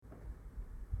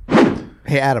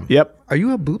Hey, Adam. Yep. Are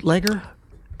you a bootlegger?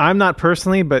 I'm not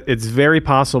personally, but it's very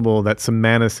possible that some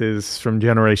Manises from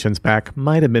generations back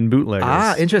might have been bootleggers.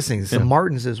 Ah, interesting. Some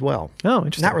Martins as well. Oh,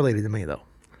 interesting. Not related to me, though.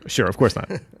 Sure, of course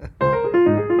not.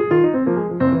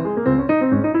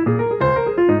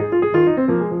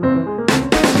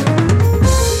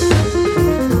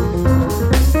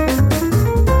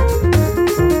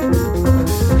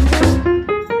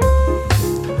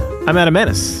 I'm Adam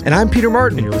Menace. And I'm Peter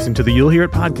Martin. And you're listening to the You'll Hear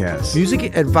It podcast.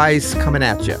 Music advice coming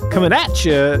at you. Coming at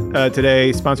you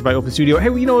today, sponsored by Open Studio. Hey,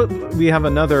 well, you know what? We have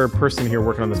another person here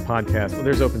working on this podcast. Well,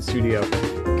 there's Open Studio.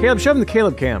 Caleb, show him the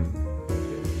Caleb cam.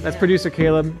 That's producer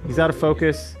Caleb. He's out of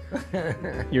focus.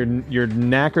 Your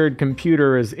knackered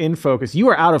computer is in focus. You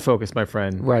are out of focus, my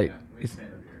friend. Right.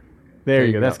 There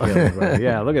you go. That's Caleb.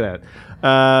 Yeah, look at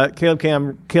that.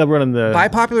 Caleb running the... By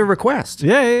popular request.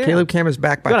 Yeah. Caleb Cam is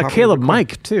back by got popular a Caleb request.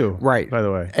 mic, too. Right. By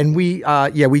the way. And we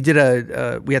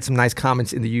did we had some nice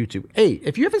comments in the YouTube. Hey,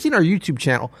 if you haven't seen our YouTube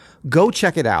channel, go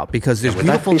check it out because there's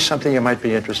beautiful... Would that be something you might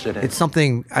be interested in? It's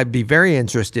something I'd be very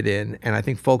interested in, and I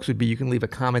think folks would be. You can leave a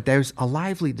comment. There's a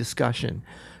lively discussion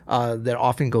that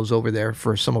often goes over there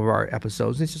for some of our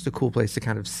episodes. And it's just a cool place to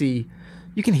kind of see.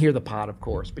 You can hear the pod, of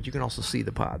course, but you can also see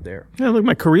the pod there. Yeah, look,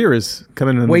 my career is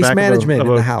coming in Waste the back management of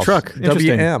a in the house. Truck.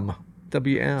 Interesting.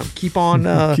 WM. Keep on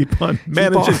managing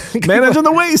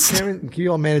the waste. Keep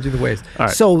on managing the waste. All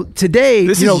right. So today,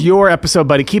 this is your episode,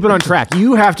 buddy. Keep it on track.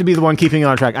 You have to be the one keeping it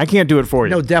on track. I can't do it for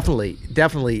you. No, definitely.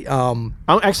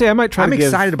 Actually, I might try. I'm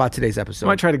excited about today's episode. I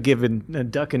might try to give a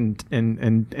duck and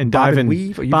dive Bob and and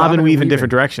weave? Are you bob and bobbing weave and in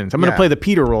different weaving? directions. I'm going to play the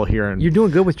Peter role here. You're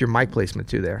doing good with your mic placement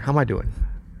too. There. How am I doing?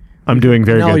 I'm doing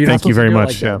very good. Thank you very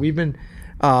much. Like yeah. We've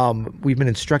been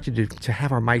instructed to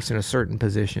have our mics in a certain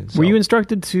position. So. Were you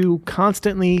instructed to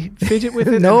constantly fidget with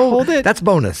it? No, and hold it. That's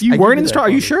bonus. You weren't instructed.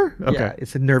 Are you sure? Okay. Yeah,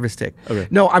 it's a nervous tick. Okay.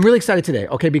 No, I'm really excited today.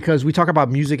 Okay, because we talk about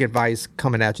music advice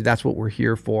coming at you. That's what we're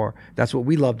here for. That's what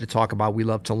we love to talk about. We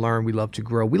love to learn. We love to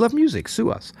grow. We love music. Sue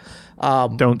us.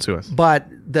 Don't sue us. But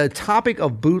the topic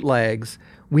of bootlegs,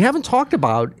 we haven't talked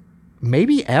about.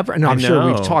 Maybe ever. No, I'm sure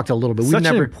we've talked a little bit. Such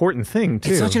an important thing, too.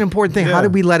 It's such an important thing. Yeah. How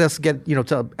did we let us get,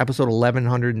 to episode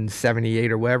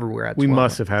 1178 or wherever we're at? We 12?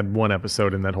 must have had one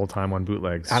episode in that whole time on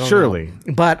bootlegs. I don't Surely.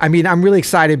 know. But I mean, I'm really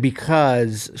excited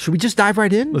because should we just dive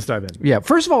right in? Let's dive in. Yeah.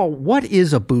 First of all, what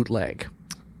is a bootleg?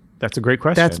 That's a great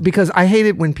question. That's because I hate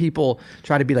it when people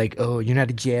try to be like, "Oh, you're not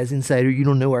a jazz insider. You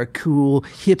don't know our cool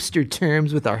hipster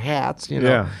terms with our hats."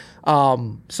 Yeah.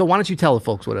 So why don't you tell the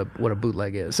folks what a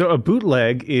bootleg is? So a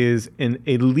bootleg is an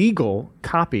illegal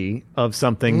copy of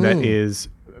something that is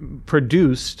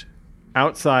produced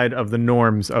outside of the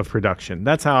norms of production.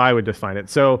 That's how I would define it.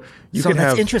 So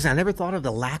that's interesting. I never thought of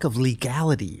the lack of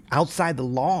legality outside the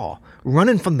law,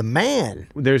 running from the man.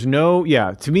 There's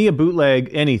to me a bootleg,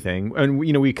 anything, and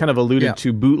we kind of alluded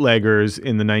to bootleggers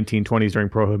in the 1920s during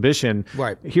Prohibition.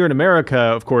 Right. Here in America,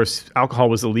 of course, alcohol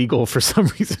was illegal for some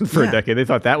reason for a decade. They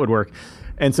thought that would work.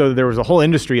 And so there was a whole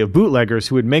industry of bootleggers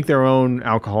who would make their own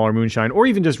alcohol or moonshine or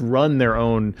even just run their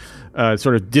own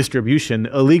sort of distribution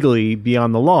illegally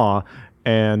beyond the law.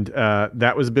 And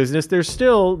that was business. There's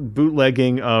still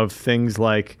bootlegging of things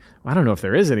like, I don't know if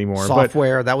there is anymore.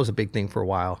 Software, that was a big thing for a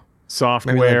while.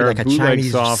 Software, maybe like a bootleg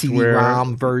Chinese software.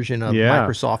 CD-ROM version of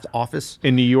Microsoft Office.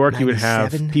 In New York, you would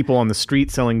 97. have people on the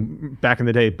street selling, back in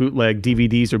the day, bootleg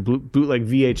DVDs or bootleg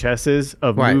VHSs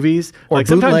of movies. Or like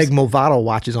bootleg Movado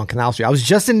watches on Canal Street. I was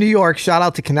just in New York. Shout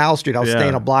out to Canal Street. I was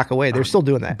staying a block away. They're still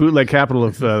doing that. Bootleg capital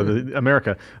of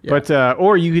America. Yeah. But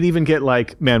or you could even get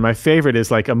my favorite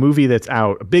is like a movie that's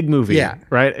out, a big movie,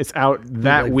 right? It's out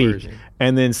that bootleg week. version.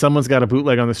 And then someone's got a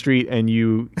bootleg on the street, and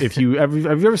have you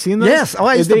ever seen those? Yes. Oh,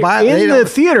 I used to buy in the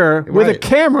theater with a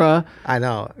camera. I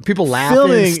know. People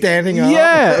laughing, standing up.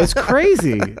 Yeah, it's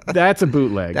crazy. That's a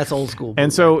bootleg. That's old school.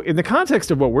 And so, in the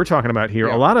context of what we're talking about here,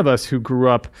 a lot of us who grew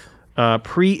up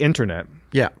pre-internet,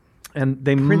 and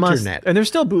and there's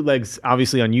still bootlegs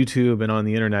obviously on YouTube and on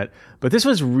the internet, but this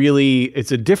was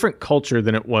it's a different culture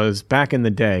than it was back in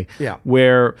the day,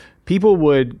 where people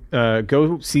would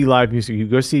go see live music. You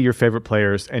go see your favorite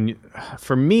players, and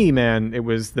for me, man, it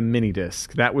was the mini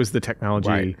disc. That was the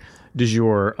technology du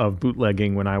jour of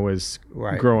bootlegging when I was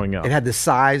growing up. It had the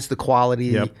size, the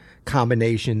quality,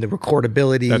 combination, the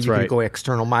recordability. That's you could go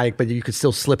external mic, but you could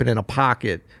still slip it in a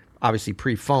pocket. Obviously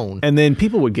pre-phone. And then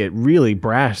people would get really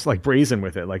brazen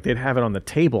with it. Like they'd have it on the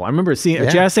table. I remember seeing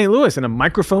at Jazz St. Louis and a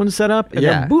microphone set up and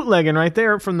they're bootlegging right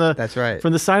there from the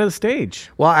side of the stage.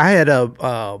 Well, I had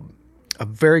a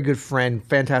very good friend,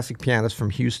 fantastic pianist from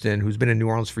Houston, who's been in New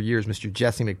Orleans for years, Mr.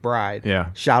 Jesse McBride. Yeah.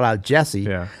 Shout out Jesse.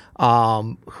 Yeah.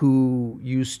 Who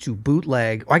used to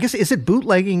bootleg. Or I guess, is it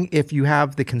bootlegging if you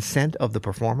have the consent of the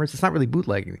performers? It's not really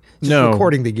bootlegging. It's just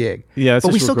recording the gig. Yeah,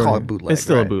 but we still call it bootleg. It's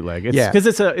still a bootleg. Because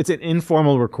it's an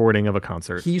informal recording of a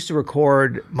concert. He used to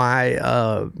record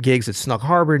my gigs at Snug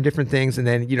Harbor and different things, and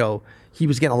then he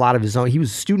was getting a lot of his own. He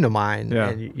was a student of mine,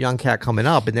 and young cat coming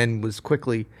up, and then was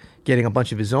quickly getting a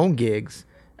bunch of his own gigs.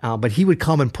 But he would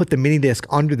come and put the mini disc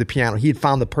under the piano. He had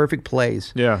found the perfect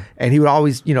place. Yeah. And he would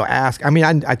always, ask. I mean,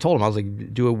 I told him, I was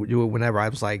like, do it whenever. I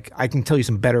was like, I can tell you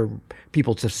some better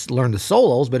people to learn the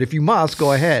solos, but if you must,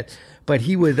 go ahead. But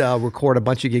he would record a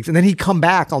bunch of gigs, and then he'd come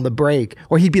back on the break,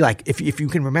 or he'd be like, if you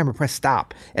can remember, press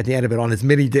stop at the end of it on his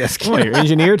mini disc. Oh, you're an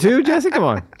engineer too, Jesse? Come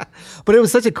on. But it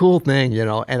was such a cool thing,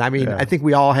 And I mean, I think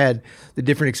we all had the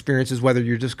different experiences, whether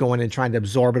you're just going and trying to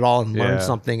absorb it all and learn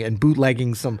something, and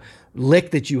bootlegging some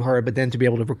lick that you heard, but then to be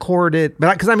able to record it.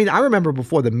 But because I remember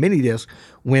before the mini disc,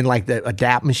 when like the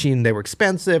adapt machine, they were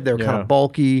expensive, they were kind of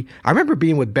bulky. I remember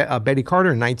being with Betty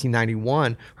Carter in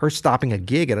 1991, her stopping a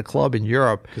gig at a club in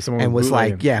Europe, and was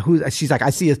like, she's like, I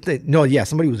see a thing. No,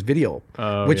 somebody was video,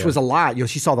 which was a lot.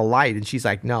 She saw the light, and she's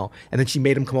like, no, and then she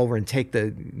made him come over and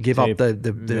give up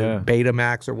the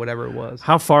Betamax or whatever it was.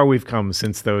 How far we've come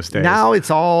since those days. Now it's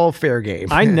all fair game.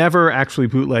 I never actually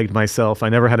bootlegged myself. I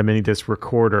never had a mini disc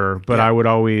recorder. But I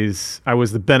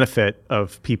was the benefit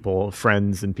of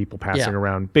friends and people passing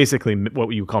around, basically what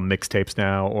you call mixtapes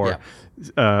now, or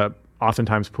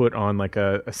oftentimes put on like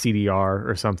a CDR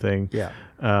or something. Yeah.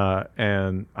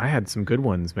 And I had some good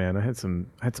ones, man. I had some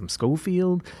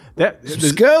Schofield.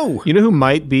 Sco! You know who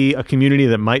might be a community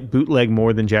that might bootleg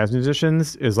more than jazz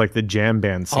musicians is like the jam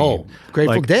band scene. Oh,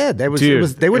 Grateful Dead. They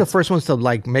were the first ones to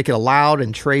like make it allowed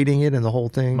and trading it and the whole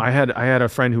thing. I had a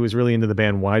friend who was really into the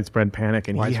band Widespread Panic,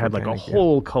 and he had like a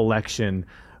whole collection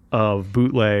of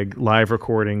bootleg live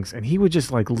recordings, and he would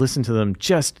just like listen to them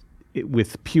just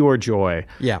with pure joy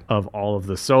of all of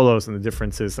the solos and the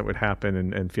differences that would happen,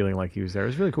 and feeling like he was there. It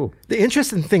was really cool. The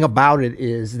interesting thing about it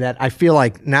is that I feel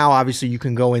like now obviously you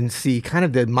can go and see kind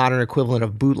of the modern equivalent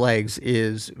of bootlegs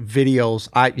is videos,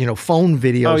 phone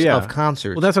videos of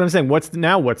concerts. Well, that's what I'm saying.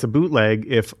 What's a bootleg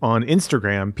if on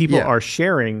Instagram people are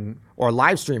sharing or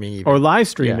live streaming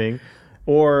even.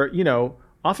 Or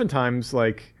oftentimes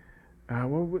like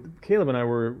Caleb and I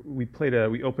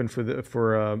we opened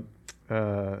for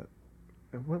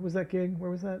what was that gig? Where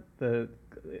was that? The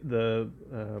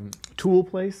Tool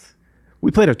place? We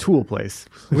played a Tool place.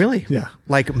 Really? Yeah.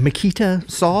 Like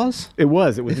Makita Saws? It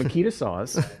was Makita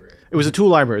Saws. It was a tool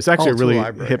library. It's actually a really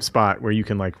hip spot where you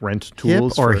can like rent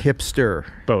tools. Hip or hipster?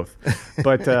 Both.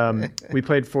 But we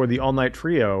played for the All Night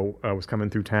Trio was coming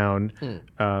through town.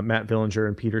 Matt Villinger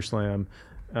and Peter Slam.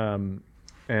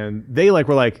 And they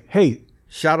were like, hey.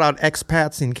 Shout out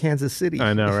expats in Kansas City.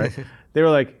 I know, right? They were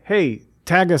like, hey,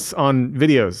 tag us on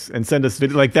videos and send us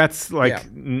video. Like that's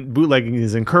bootlegging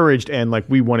is encouraged, and like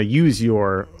we want to use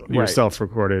your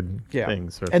self-recorded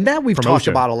things. And that we've talked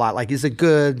about a lot. Like, is it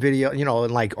good video?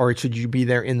 And like, or should you be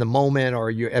there in the moment, or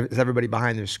is everybody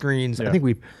behind their screens? I think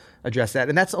we've addressed that,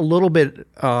 and that's a little bit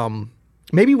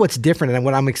maybe what's different. And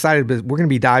what I'm excited about, we're going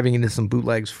to be diving into some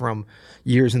bootlegs from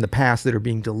years in the past that are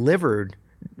being delivered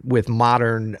with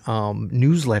modern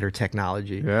newsletter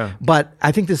technology. Yeah. But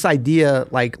I think this idea,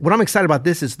 like what I'm excited about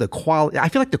this is the quality. I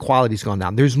feel like the quality's gone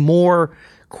down. There's more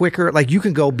quicker, like you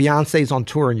can go, Beyonce's on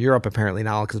tour in Europe apparently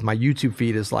now, because my YouTube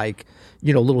feed is like,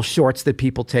 little shorts that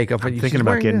people take of. I'm thinking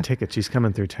about getting tickets. She's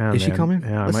coming through town. Is she coming?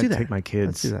 Yeah, I might take my kids.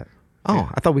 Let's do that. Oh,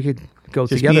 I thought we could go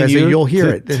together. So you'll hear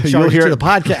it. And you'll hear the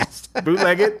podcast.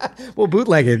 Bootleg it? We'll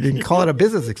bootleg it and call it a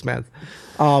business expense.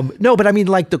 No, but I mean,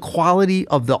 like the quality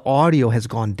of the audio has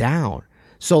gone down.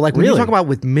 So like when you talk about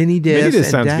with mini discs. Mini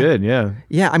disc sounds good, yeah.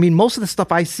 Yeah, I mean, most of the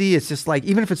stuff I see, it's just like,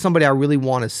 even if it's somebody I really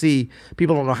want to see,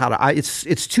 people don't know how to,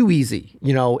 it's too easy,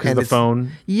 and the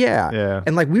phone. Yeah.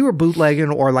 And like we were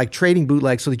bootlegging or like trading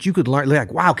bootlegs so that you could learn,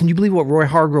 like, wow, can you believe what Roy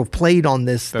Hargrove played on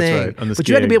this thing? Right, on this but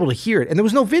you had to be able to hear it. And there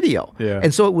was no video. Yeah.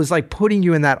 And so it was like putting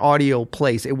you in that audio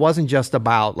place. It wasn't just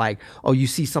about like, oh, you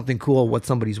see something cool, what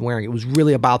somebody's wearing. It was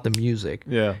really about the music.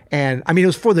 Yeah. And I mean, it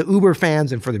was for the Uber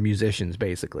fans and for the musicians,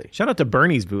 basically. Shout out to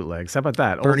Bernie's bootlegs. How about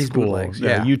that? Bernie's Old school, bootlegs,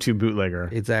 YouTube bootlegger.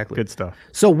 Exactly. Good stuff.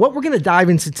 So what we're going to dive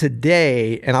into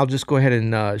today, and I'll just go ahead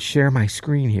and share my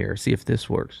screen here, see if this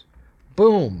works.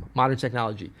 Boom. Modern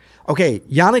technology. Okay,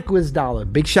 Yannick Gwizdala.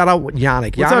 Big shout out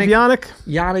Yannick. What's up, Yannick?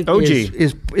 Yannick OG.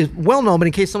 is well known, but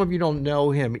in case some of you don't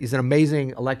know him, he's an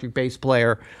amazing electric bass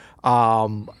player he's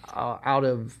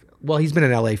been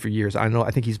in LA for years. I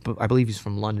believe he's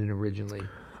from London originally.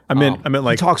 I meant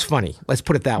like he talks funny. Let's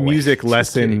put it that way. Music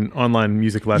lesson, online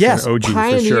music lesson. Yes, OG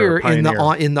pioneer, for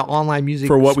sure. in the online music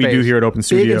for what space. we do here at Open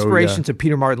Studio. Big inspiration to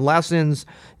Peter Martin lessons,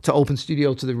 to Open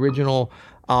Studio, to the original.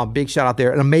 Big shout out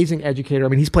there. An amazing educator. I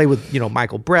mean, he's played with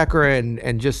Michael Brecker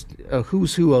and just a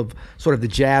who's who of sort of the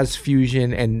jazz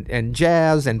fusion and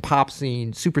jazz and pop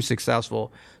scene. Super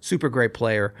successful, super great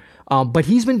player. But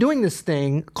he's been doing this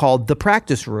thing called The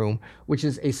Practice Room, which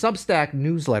is a Substack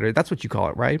newsletter. That's what you call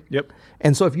it, right? Yep.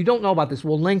 And so if you don't know about this,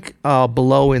 we'll link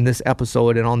below in this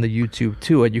episode and on the YouTube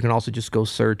to it. You can also just go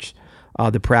search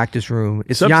The Practice Room.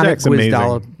 It's Substack's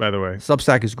amazing, by the way.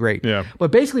 Substack is great. Yeah.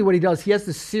 But basically what he does, he has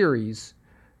this series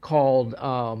called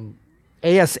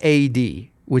ASAD,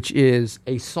 which is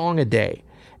a song a day.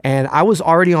 And I was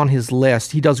already on his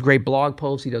list. He does great blog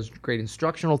posts. He does great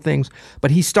instructional things. But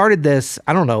he started this,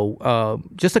 I don't know,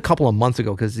 just a couple of months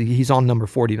ago, because he's on number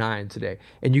 49 today.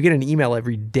 And you get an email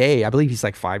every day. I believe he's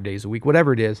like 5 days a week,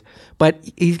 whatever it is. But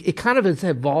it kind of has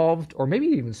evolved, or maybe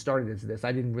it even started as this.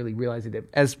 I didn't really realize it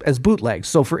as bootlegs.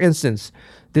 So for instance,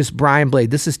 this Brian Blade,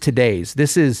 this is today's.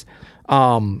 This is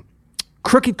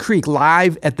Crooked Creek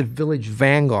live at the Village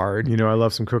Vanguard. You know, I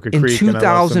love some Crooked in Creek.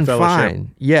 2005.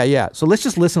 Yeah. So let's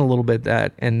just listen a little bit of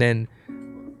that, and then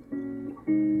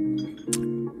I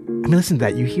mean, listen to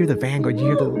that. You hear the Vanguard. You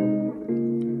hear the.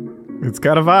 It's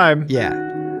got a vibe. Yeah.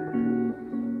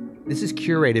 This is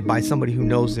curated by somebody who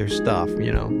knows their stuff.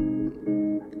 You know.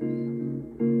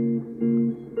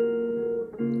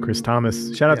 Chris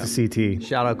Thomas. Shout out to CT.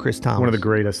 Shout out Chris Thomas. One of the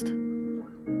greatest.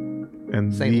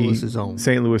 And St. Louis's own.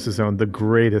 St. Louis's own, the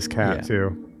greatest cat, too.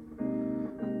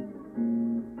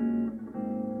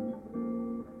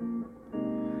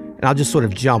 And I'll just sort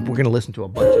of jump. We're going to listen to a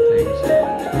bunch of things.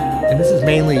 And this is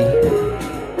mainly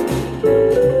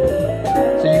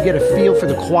so you get a feel for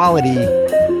the quality.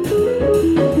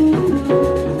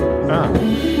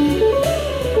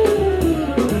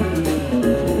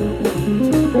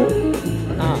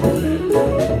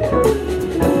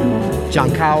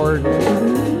 John Coward.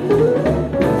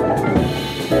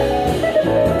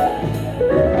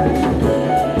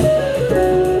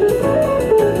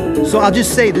 So I'll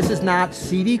just say this is not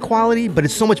CD quality, but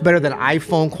it's so much better than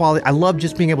iPhone quality. I love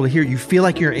just being able to hear it. You feel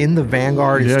like you're in the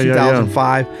Vanguard. It's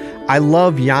 2005. I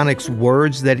love Yannick's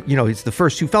words that, it's the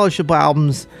first two Fellowship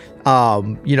albums,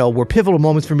 were pivotal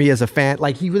moments for me as a fan.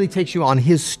 Like, he really takes you on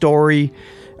his story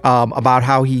about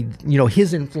how he,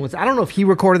 his influence. I don't know if he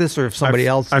recorded this or if somebody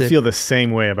else did. I feel the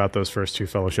same way about those first two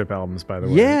Fellowship albums, by the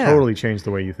way. Yeah. It totally changed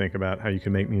the way you think about how you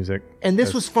can make music. And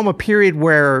this was from a period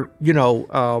where,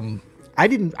 I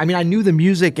knew the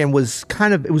music and it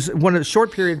was a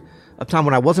short period of time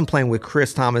when I wasn't playing with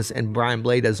Chris Thomas and Brian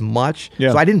Blade as much.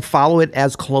 Yeah. So I didn't follow it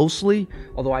as closely,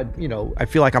 although I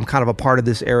feel like I'm kind of a part of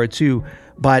this era too.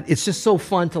 But it's just so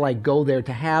fun to like go there,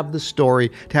 to have the story,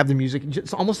 to have the music.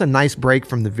 It's almost a nice break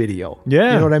from the video.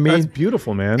 Yeah. You know what I mean? That's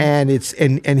beautiful, man. And it's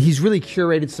and he's really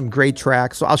curated some great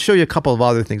tracks. So I'll show you a couple of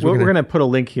other things. We're going to put a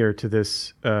link here to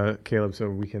this, Caleb,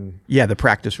 so we can... Yeah, the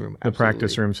practice room. The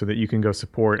practice room, so that you can go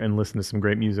support and listen to some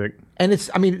great music. And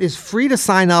it's free to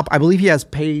sign up. I believe he has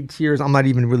paid tiers. I'm not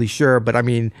even really sure. But I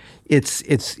mean, he's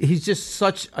just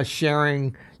such a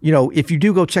sharing... if you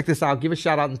do go check this out, give a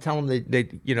shout out and tell him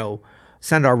that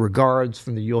send our regards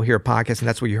from the You'll Hear podcast, and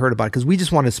that's where you heard about it, because we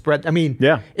just want to spread. I mean,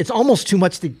 it's almost too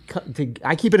much to.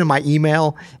 I keep it in my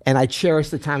email, and I cherish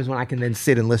the times when I can then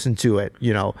sit and listen to it,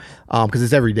 because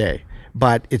it's every day.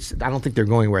 But I don't think they're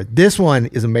going anywhere. This one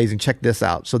is amazing. Check this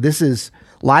out. So this is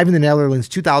live in the Netherlands,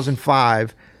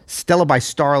 2005, Stella by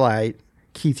Starlight,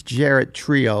 Keith Jarrett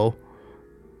Trio.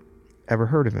 Ever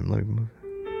heard of him? Let me move.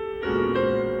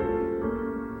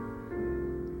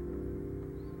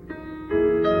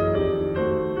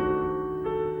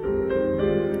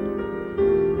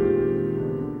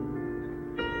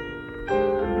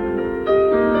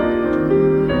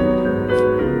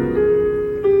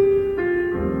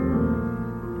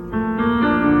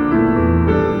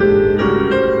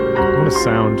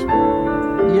 Sound.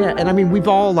 Yeah, and I mean, we've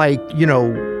all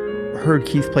heard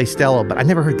Keith play Stella, but I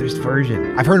never heard this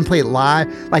version. I've heard him play it live.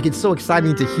 Like, it's so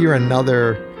exciting to hear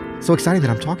so exciting that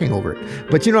I'm talking over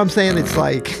it. But you know what I'm saying? It's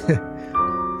like,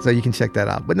 so you can check that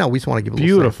out. But no, we just want to give a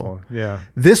little beautiful sample. Yeah.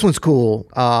 This one's cool.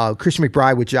 Christian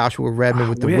McBride with Joshua Redman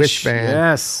with the Wish Band.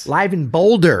 Yes. Live in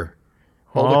Boulder,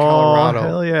 Colorado.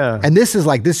 Hell yeah. And this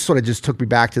sort of just took me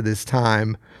back to this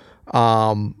time.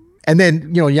 And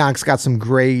then, Yannick's got some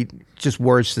great just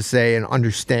words to say and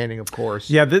understanding, of course.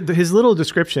 Yeah, his little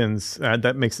descriptions,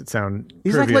 that makes it sound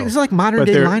trivial. He's like modern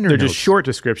day liner notes. They're just short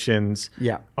descriptions.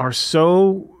 Yeah. Are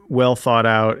so well thought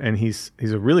out, and he's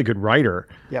a really good writer.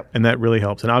 Yep. And that really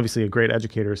helps. And obviously a great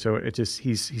educator. So it just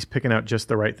he's picking out just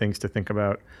the right things to think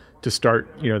about to start,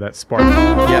 that spark.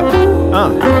 Yep.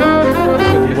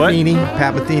 What?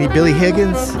 Pat Metheny, Billy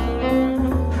Higgins.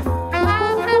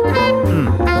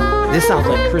 This sounds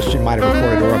like Christian might have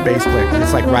recorded, or a bass player.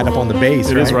 It's like right up on the bass.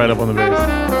 It is right up on the bass.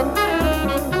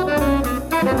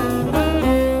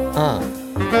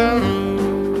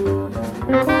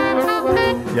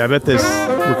 Yeah, I bet this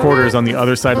recorder is on the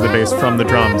other side of the bass from the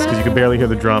drums because you can barely hear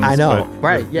the drums. I know,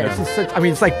 right? Yeah, it's just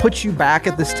it's like puts you back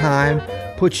at this time,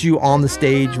 puts you on the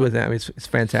stage with them. It's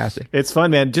fantastic. It's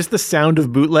fun, man. Just the sound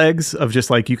of bootlegs of just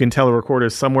like you can tell a recorder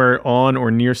is somewhere on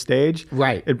or near stage.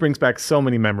 Right. It brings back so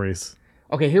many memories.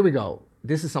 Okay, here we go.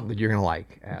 This is something that you're gonna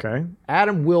like. Adam. Okay.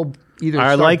 Adam will either.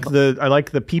 I like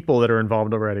the people that are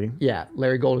involved already. Yeah,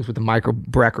 Larry Goldings with the Michael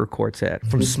Brecker Quartet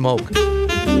from Smoke.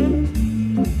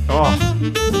 Oh.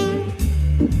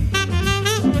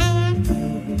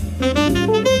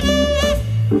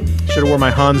 Should have wore my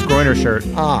Hans Groener shirt.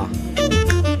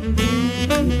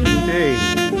 Hey.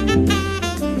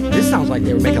 This sounds like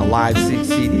they were making a live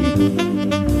CD.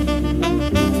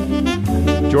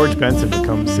 George Benson would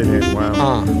come sit in.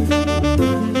 Wow.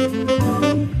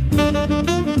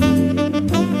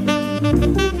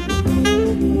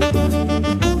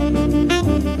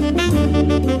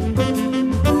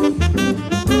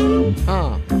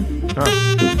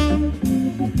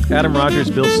 Adam Rogers,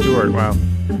 Bill Stewart. Wow.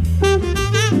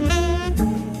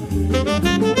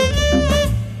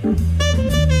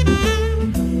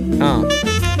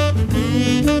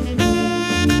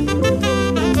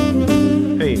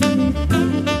 Hey.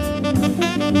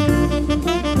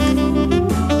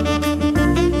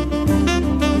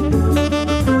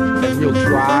 That real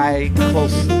dry,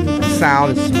 close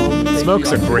sound of Smoke.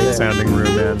 Smoke's a great sounding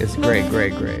room, man. It's great.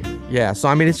 Yeah, so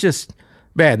it's just,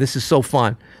 man, this is so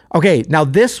fun. Okay, now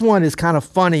this one is kind of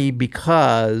funny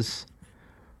because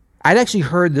I'd actually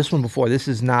heard this one before. This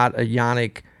is not a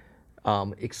Yannick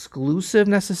exclusive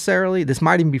necessarily. This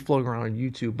might even be floating around on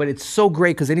YouTube, but it's so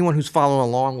great because anyone who's following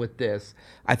along with this,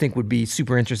 I think would be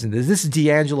super interested in this. This is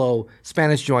D'Angelo,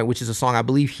 Spanish Joint, which is a song I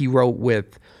believe he wrote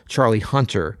with Charlie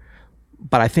Hunter,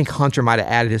 but I think Hunter might have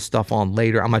added his stuff on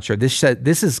later. I'm not sure. This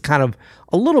is kind of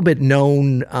a little bit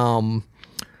known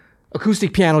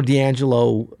acoustic piano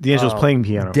D'Angelo's playing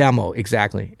piano. Demo,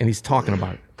 exactly. And he's talking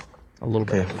about it a little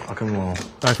bit. I can roll.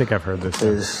 I think I've heard this.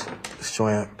 This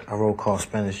joint I wrote called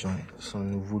Spanish Joint. It's on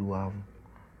the new Voodoo album.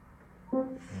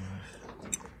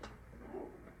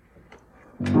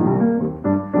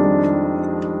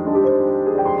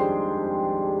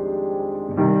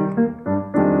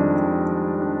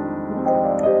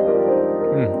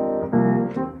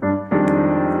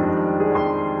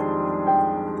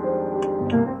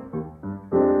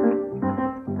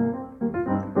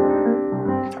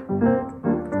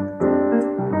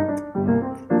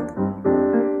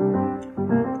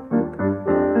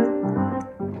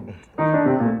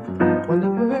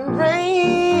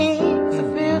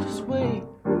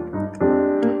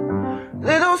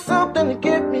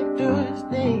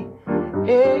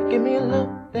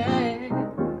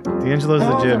 D'Angelo's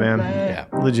legit, man. Yeah.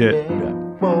 Legit.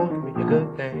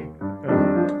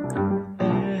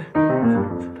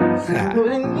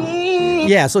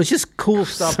 Yeah, so it's just cool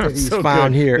stuff that he's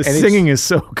found here. The singing is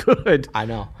so good. I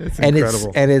know. It's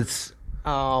incredible.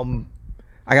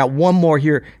 I got one more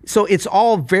here. So it's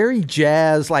all very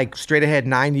jazz, like straight ahead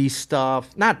 90s stuff.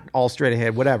 Not all straight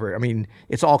ahead, whatever.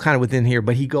 It's all kind of within here,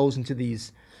 but he goes into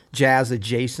these jazz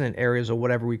adjacent areas or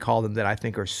whatever we call them that I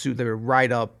think are they're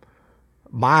right up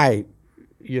my,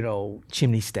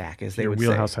 chimney stack, as they would say.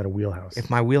 Your wheelhouse had a wheelhouse. If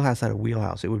my wheelhouse had a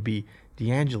wheelhouse, it would be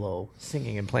D'Angelo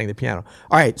singing and playing the piano.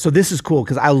 All right, so this is cool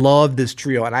because I love this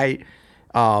trio, and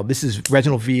this is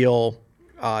Reginald Veal,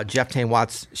 Jeff Tane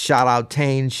Watts. Shout out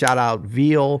Tane, shout out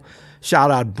Veal,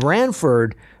 shout out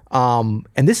Branford. And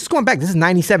this is going back. This is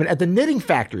 97 at the Knitting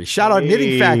Factory. Shout out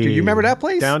Knitting Factory. You remember that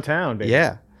place? Downtown, baby.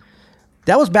 Yeah.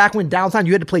 That was back when downtown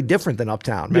you had to play different than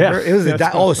uptown. Remember? Yeah, It was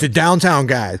it's the downtown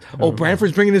guys. Oh,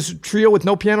 Branford's bringing this trio with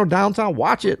no piano downtown.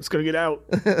 Watch it. It's gonna get out.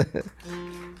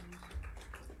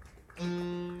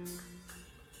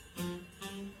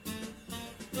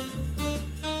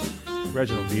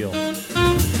 Reginald Veal. I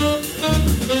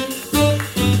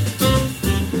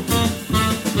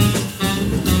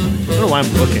don't know why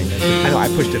I'm looking. I know, I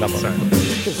pushed it up. Sorry.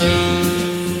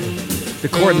 The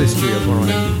chordless trio is one of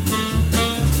mine.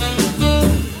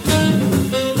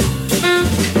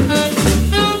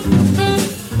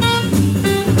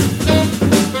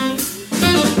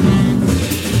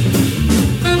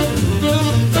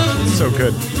 So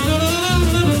good.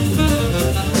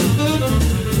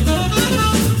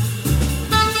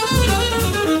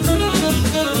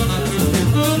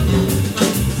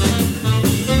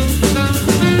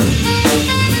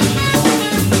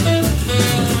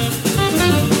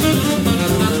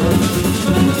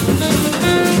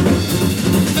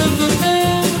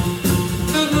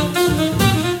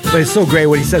 But it's so great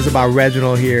what he says about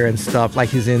Reginald here and stuff, like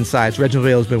his insights. Reginald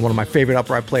Vail has been one of my favorite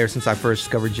upright players since I first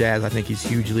discovered jazz. I think he's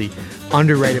hugely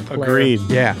underrated player. Agreed.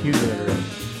 Yeah. Hugely underrated.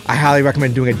 I highly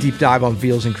recommend doing a deep dive on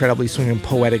Veal's incredibly swinging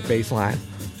poetic bass line.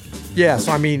 Yeah,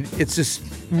 so I mean, it's just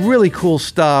really cool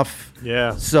stuff.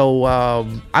 Yeah. So,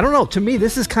 I don't know. To me,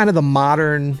 this is kind of the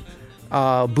modern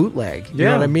bootleg. You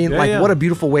know what I mean? What a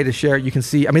beautiful way to share it. You can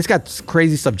see, I mean, it's got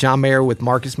crazy stuff. John Mayer with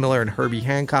Marcus Miller and Herbie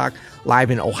Hancock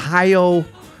live in Ohio.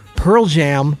 Pearl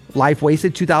Jam, Life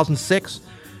Wasted, 2006,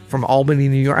 from Albany,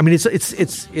 New York. I mean, it's a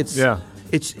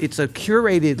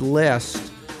curated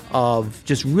list of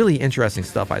just really interesting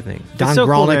stuff, I think. Don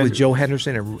Grolnick with Joe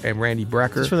Henderson and Randy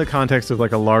Brecker. Just from the context of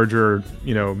like a larger,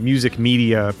 music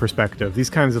media perspective, these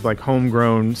kinds of like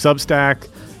homegrown Substack,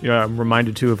 I'm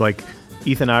reminded too of like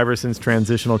Ethan Iverson's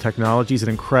Transitional Technologies, an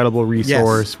incredible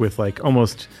resource with like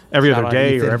almost every other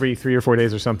day or every 3 or 4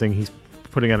 days or something. He's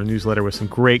putting out a newsletter with some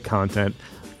great content.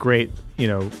 Great,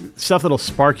 stuff that'll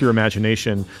spark your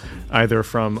imagination, either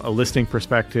from a listening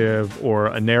perspective or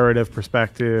a narrative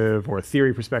perspective or a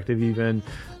theory perspective, even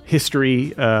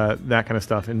history, that kind of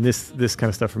stuff. And this kind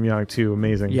of stuff from Yannick too,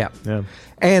 amazing. Yeah.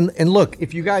 And look,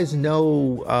 if you guys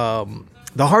know,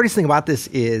 the hardest thing about this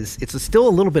is it's still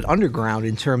a little bit underground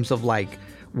in terms of like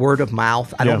word of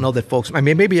mouth. I don't know that folks. I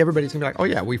mean, maybe everybody's gonna be like, oh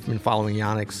yeah, we've been following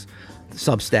Yannick's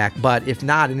Substack, but if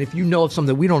not, and if you know of something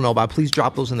that we don't know about, please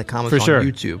drop those in the comments on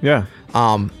YouTube. Yeah.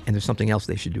 And there's something else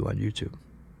they should do on YouTube.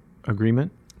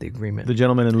 Agreement? The agreement. The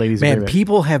gentleman and ladies agreement. Man,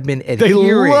 people have been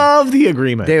adhering. They love the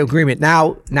agreement. The agreement.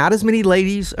 Now, not as many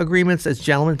ladies agreements as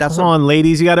gentlemen. That's Come on,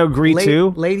 ladies, you got to agree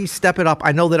too. Ladies, step it up.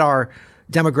 I know that our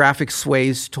demographic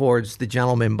sways towards the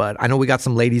gentleman, but I know we got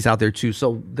some ladies out there too.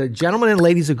 So the gentleman and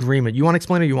ladies agreement. You want to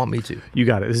explain it or you want me to? You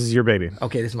got it. This is your baby.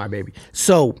 Okay, this is my baby.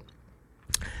 So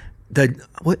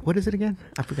what is it again?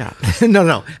 I forgot.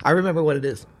 No. I remember what it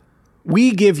is.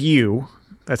 We give you,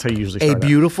 that's how you usually start a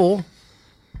beautiful,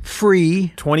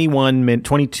 free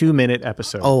 22-minute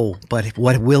episode. Oh, but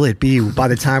what will it be by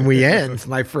the time we end,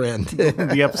 my friend?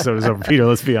 The episode is over, Peter.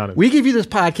 Let's be honest. We give you this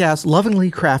podcast lovingly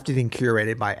crafted and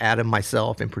curated by Adam,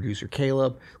 myself, and producer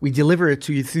Caleb. We deliver it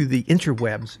to you through the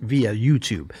interwebs via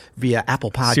YouTube, via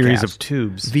Apple Podcasts. Series of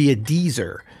tubes. Via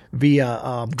Deezer.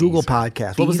 Via Google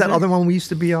Podcasts. What was that other one we used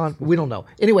to be on? We don't know.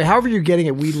 Anyway, however you're getting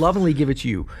it, we lovingly give it to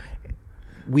you.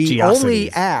 We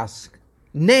only ask,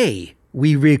 nay,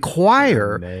 we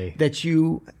require that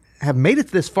you have made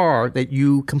it this far, that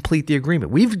you complete the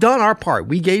agreement. We've done our part.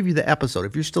 We gave you the episode.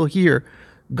 If you're still here,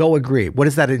 go agree. What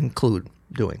does that include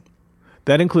doing?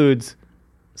 That includes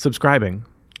subscribing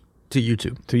to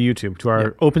YouTube. To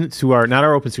our not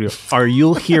our Open Studio, our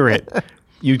You'll Hear It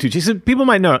YouTube. So people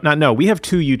might not know. We have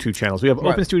 2 YouTube channels. We have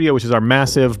Open Studio, which is our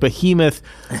massive behemoth,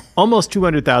 almost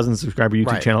 200,000 subscriber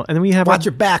YouTube channel, and then we have watch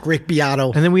your back, Rick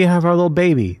Beato. And then we have our little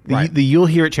baby, the You'll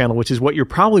Hear It channel, which is what you're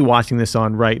probably watching this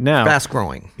on right now. Fast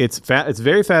growing. It's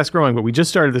very fast growing, but we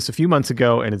just started this a few months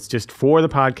ago, and it's just for the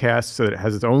podcast, so that it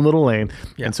has its own little lane.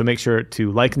 Yeah. And so make sure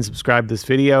to like and subscribe this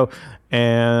video.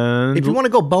 And if you want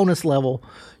to go bonus level,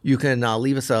 you can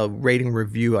leave us a rating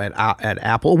review at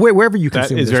Apple, wherever you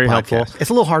consume this podcast. That is very helpful. It's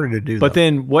a little harder to do, but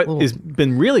then what has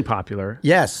been really popular,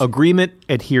 agreement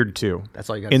adhered to. That's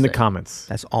all you got to say. In the comments.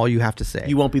 That's all you have to say.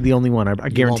 You won't be the only one. I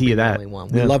guarantee you that. We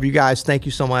love you guys. Thank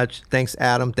you so much. Thanks,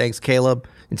 Adam. Thanks, Caleb.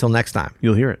 Until next time.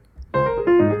 You'll hear it.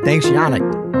 Thanks,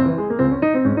 Yannick.